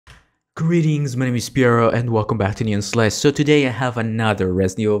Greetings, my name is Piero and welcome back to Neon Slice. So today I have another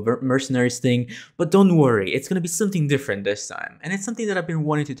Resident Evil Mercenaries thing, but don't worry, it's gonna be something different this time. And it's something that I've been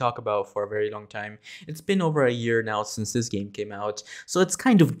wanting to talk about for a very long time. It's been over a year now since this game came out, so it's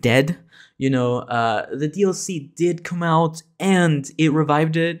kind of dead. The DLC did come out and it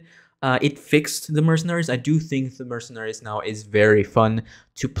revived it. It fixed the Mercenaries. I do think the Mercenaries now is very fun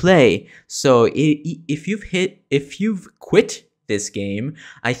to play. So if you've quit this game,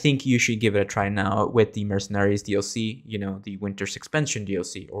 I think you should give it a try now with the Mercenaries DLC, the Winter's Expansion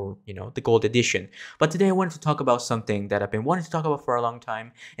DLC, or, the Gold Edition. But today I wanted to talk about something that I've been wanting to talk about for a long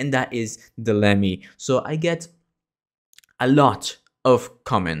time, and that is the LEMI. So I get a lot of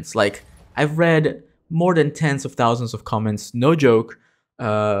comments. Like, I've read more than tens of thousands of comments, no joke,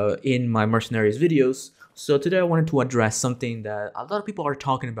 in my Mercenaries videos. So today I wanted to address something that a lot of people are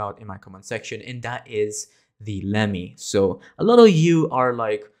talking about in my comment section, and that is the LEMI. So a lot of you are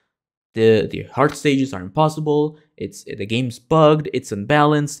like, the hard stages are impossible, the game's bugged, it's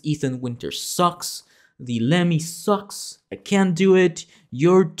unbalanced, Ethan Winters sucks, the LEMI sucks, I can't do it,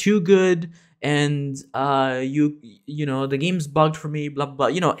 you're too good, and the game's bugged for me, blah blah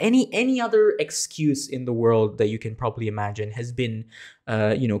blah. Any other excuse in the world that you can probably imagine has been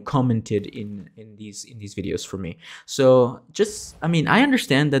commented in these videos for me. So I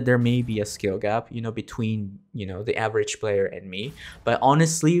understand that there may be a skill gap between the average player and me, but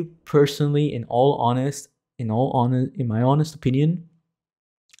honestly, personally, in my honest opinion,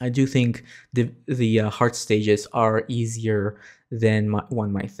 I do think the hard stages are easier than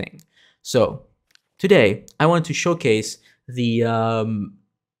one might think. So today I want to showcase the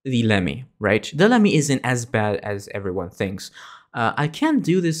LEMI, right? The LEMI isn't as bad as everyone thinks. I can't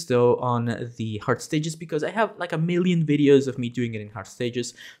do this though on the hard stages because I have like a million videos of me doing it in hard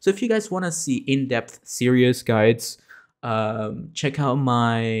stages. So if you guys want to see in-depth, serious guides, check out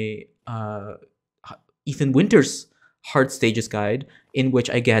my Ethan Winters hard stages guide, in which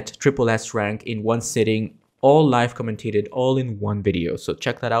I get triple S rank in one sitting, all live commentated, all in one video. So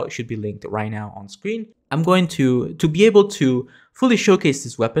check that out. It should be linked right now on screen. I'm going to be able to fully showcase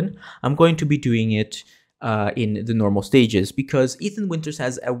this weapon, I'm going to be doing it in the normal stages, because Ethan Winters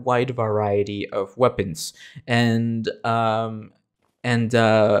has a wide variety of weapons, and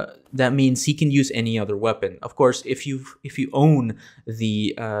that means he can use any other weapon. Of course, if you own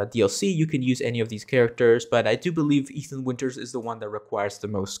the DLC, you can use any of these characters, but I do believe Ethan Winters is the one that requires the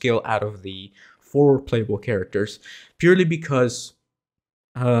most skill out of the 4 playable characters, purely because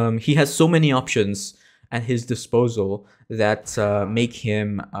he has so many options at his disposal that make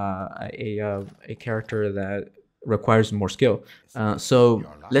him a character that requires more skill. So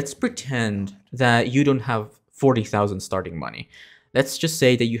let's pretend that you don't have 40,000 starting money. Let's just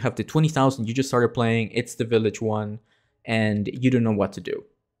say that you have the 20,000, you just started playing, it's the village one, and you don't know what to do.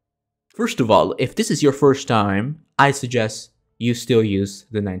 First of all, if this is your first time, I suggest you still use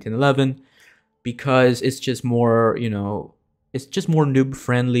the 1911, because it's just more, it's just more noob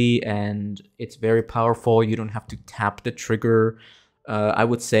friendly and it's very powerful. You don't have to tap the trigger. I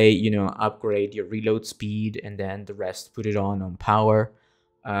would say, upgrade your reload speed and then the rest put it on power.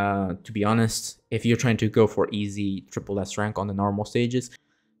 To be honest, if you're trying to go for easy triple S rank on the normal stages.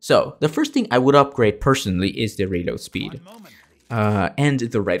 So the first thing I would upgrade personally is the reload speed and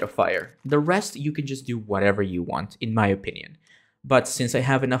the rate of fire. The rest you can just do whatever you want, in my opinion. But since I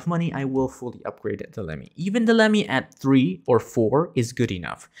have enough money, I will fully upgrade the LEMI. Even the LEMI at 3 or 4 is good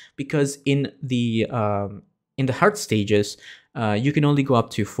enough, because in the hard stages, you can only go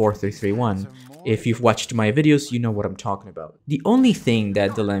up to 4, 3, 3, 1. If you've watched my videos, you know what I'm talking about. The only thing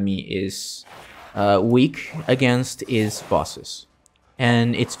that the LEMI is weak against is bosses,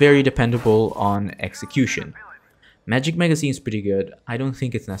 and it's very dependable on execution. Magic Magazine is pretty good. I don't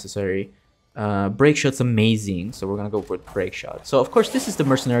think it's necessary. Break shot's amazing, so we're gonna go with break shot. So of course this is the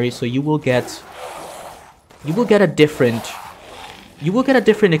mercenary, so you will get a different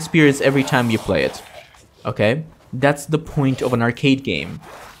experience every time you play it. Okay, that's the point of an arcade game.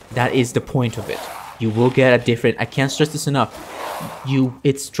 That is the point of it. You will get a different, I can't stress this enough,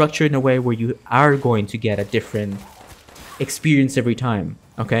 it's structured in a way where you are going to get a different experience every time.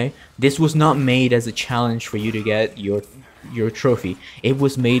 Okay, this was not made as a challenge for you to get your trophy. It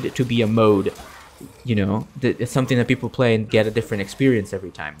was made to be a mode, it's something that people play and get a different experience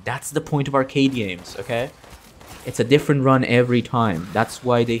every time. That's the point of arcade games. Okay, it's a different run every time. That's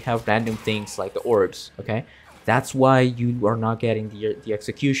why they have random things like the orbs. Okay, that's why you are not getting the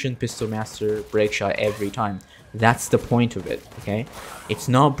execution, pistol master, break shot every time. That's the point of it. Okay, it's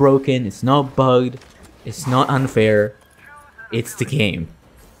not broken, it's not bugged, it's not unfair, it's the game.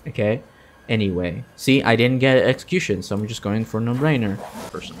 Okay, Anyway, see, I didn't get execution, so I'm just going for no-brainer,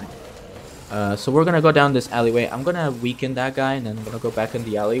 personally. So we're gonna go down this alleyway. I'm gonna weaken that guy, and then I'm gonna go back in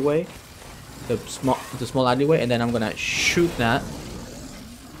the alleyway, the small alleyway, and then I'm gonna shoot that,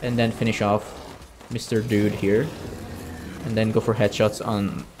 and then finish off Mr. Dude here, and then go for headshots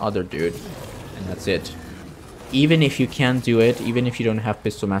on other dude, and that's it. Even if you can't do it, even if you don't have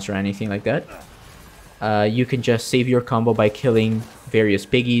pistol master or anything like that, you can just save your combo by killing various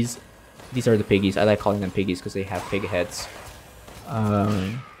piggies. These are the piggies. I like calling them piggies because they have pig heads.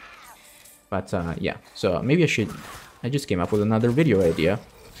 Yeah, so maybe I just came up with another video idea.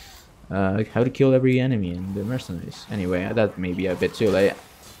 How to kill every enemy in the Mercenaries. Anyway, that may be a bit too late.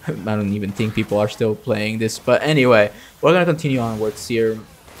 I don't even think people are still playing this. But anyway, we're gonna continue onwards here.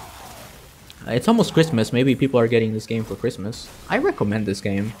 It's almost Christmas. Maybe people are getting this game for Christmas. I recommend this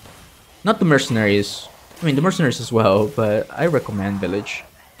game. Not the Mercenaries. I mean, the Mercenaries as well, but I recommend Village.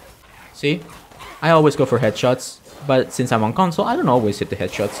 See? I always go for headshots, but since I'm on console, I don't always hit the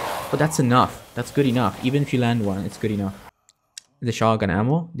headshots. But that's enough. That's good enough. Even if you land one, it's good enough. The shotgun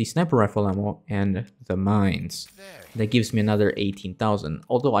ammo, the sniper rifle ammo, and the mines. That gives me another 18,000.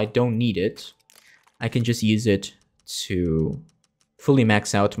 Although I don't need it, I can just use it to fully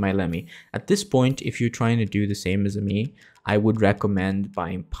max out my LEMI. At this point, if you're trying to do the same as me, I would recommend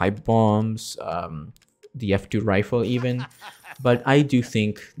buying pipe bombs, the F2 rifle even. But I do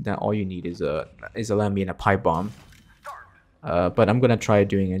think that all you need is a LEMI and a pipe bomb. But I'm gonna try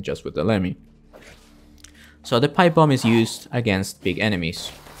doing it just with the LEMI. So the pipe bomb is used against big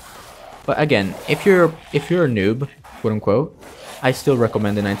enemies. But again, if you're a noob, quote unquote, I still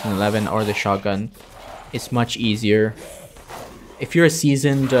recommend the 1911 or the shotgun. It's much easier. If you're a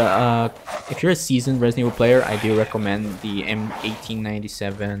seasoned Resident Evil player, I do recommend the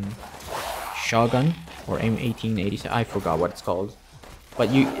M1897 shotgun or M1887. I forgot what it's called,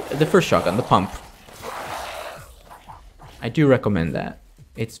 but the first shotgun, the pump. I do recommend that.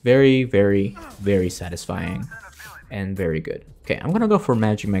 It's very, very, very satisfying and very good. Okay, I'm gonna go for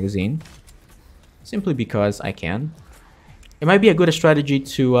Magic Magazine simply because I can. It might be a good strategy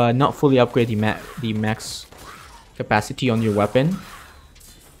to not fully upgrade the max capacity on your weapon.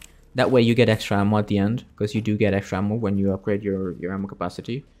 That way you get extra ammo at the end, because you do get extra ammo when you upgrade your ammo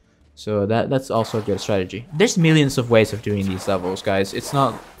capacity. So that's also a good strategy. There's millions of ways of doing these levels, guys. It's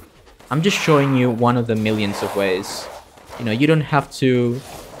not... I'm just showing you one of the millions of ways. You know, you don't have to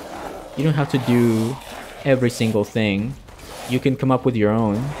do every single thing. You can come up with your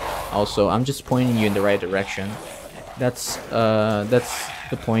own. Also, I'm just pointing you in the right direction. That's the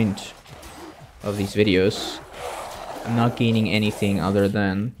point of these videos. I'm not gaining anything other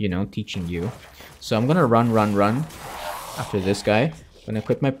than, you know, teaching you. So I'm gonna run after this guy. I'm gonna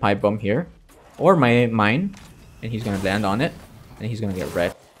equip my pipe bomb here, or my mine, and he's gonna land on it, and he's gonna get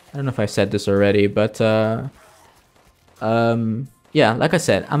wrecked. I don't know if I said this already, but yeah, like I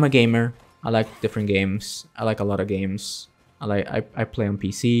said, I'm a gamer. I like different games. I like a lot of games. I play on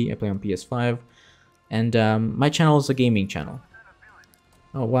PC. I play on PS5, and my channel is a gaming channel.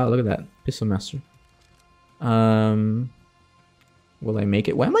 Oh wow, look at that Pistol Master. Will I make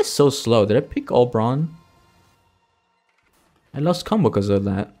it? Why am I so slow? Did I pick all brawn? I lost combo because of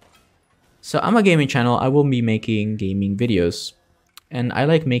that. So I'm a gaming channel. I will be making gaming videos, and I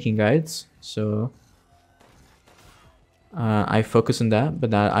like making guides. So I focus on that,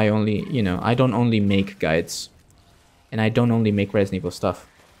 but that I only, you know, I don't only make guides, and I don't only make Resident Evil stuff.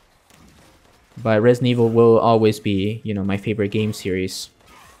 But Resident Evil will always be, you know, my favorite game series.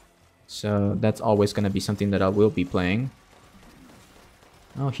 So that's always gonna be something that I will be playing.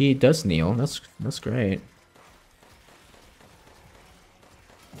 Oh, he does kneel. That's great.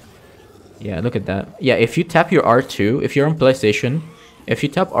 Yeah, look at that. Yeah, if you tap your R2, if you're on PlayStation, if you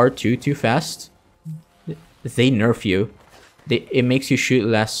tap R2 too fast, they nerf you. It makes you shoot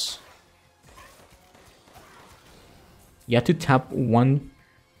less. You have to tap one.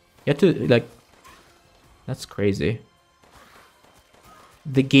 You have to, like... That's crazy.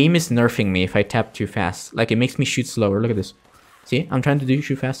 The game is nerfing me if I tap too fast. Like, it makes me shoot slower. Look at this. See? I'm trying to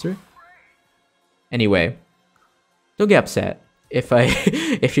shoot faster. Anyway. Don't get upset if I...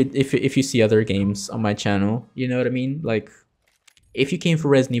 if you see other games on my channel. You know what I mean? Like, if you came for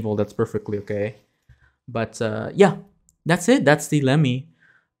Resident Evil, that's perfectly okay. But, yeah. That's it. That's the LEMI.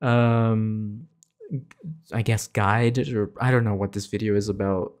 I guess guide, or I don't know what this video is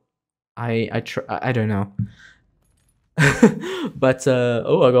about. I don't know. But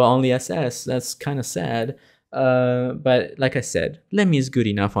oh, I got only SS. That's kind of sad. But like I said, LEMI is good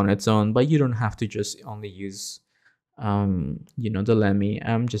enough on its own, but you don't have to just only use you know, the LEMI.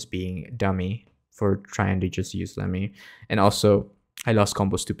 I'm just being dummy for trying to just use LEMI. And also I lost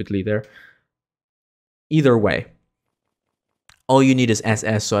combo stupidly there. Either way, all you need is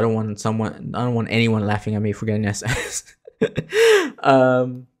SS, so I don't want anyone laughing at me for getting SS.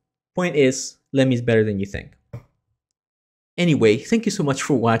 Point is, LEMI is better than you think. Anyway, thank you so much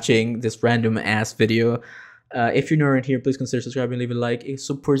for watching this random ass video. If you're new around here, please consider subscribing, leave a like. It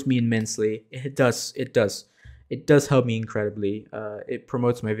supports me immensely. It does help me incredibly. It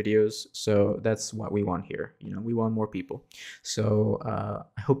promotes my videos, so that's what we want here. You know, we want more people. So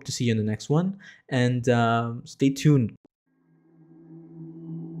I hope to see you in the next one, and stay tuned.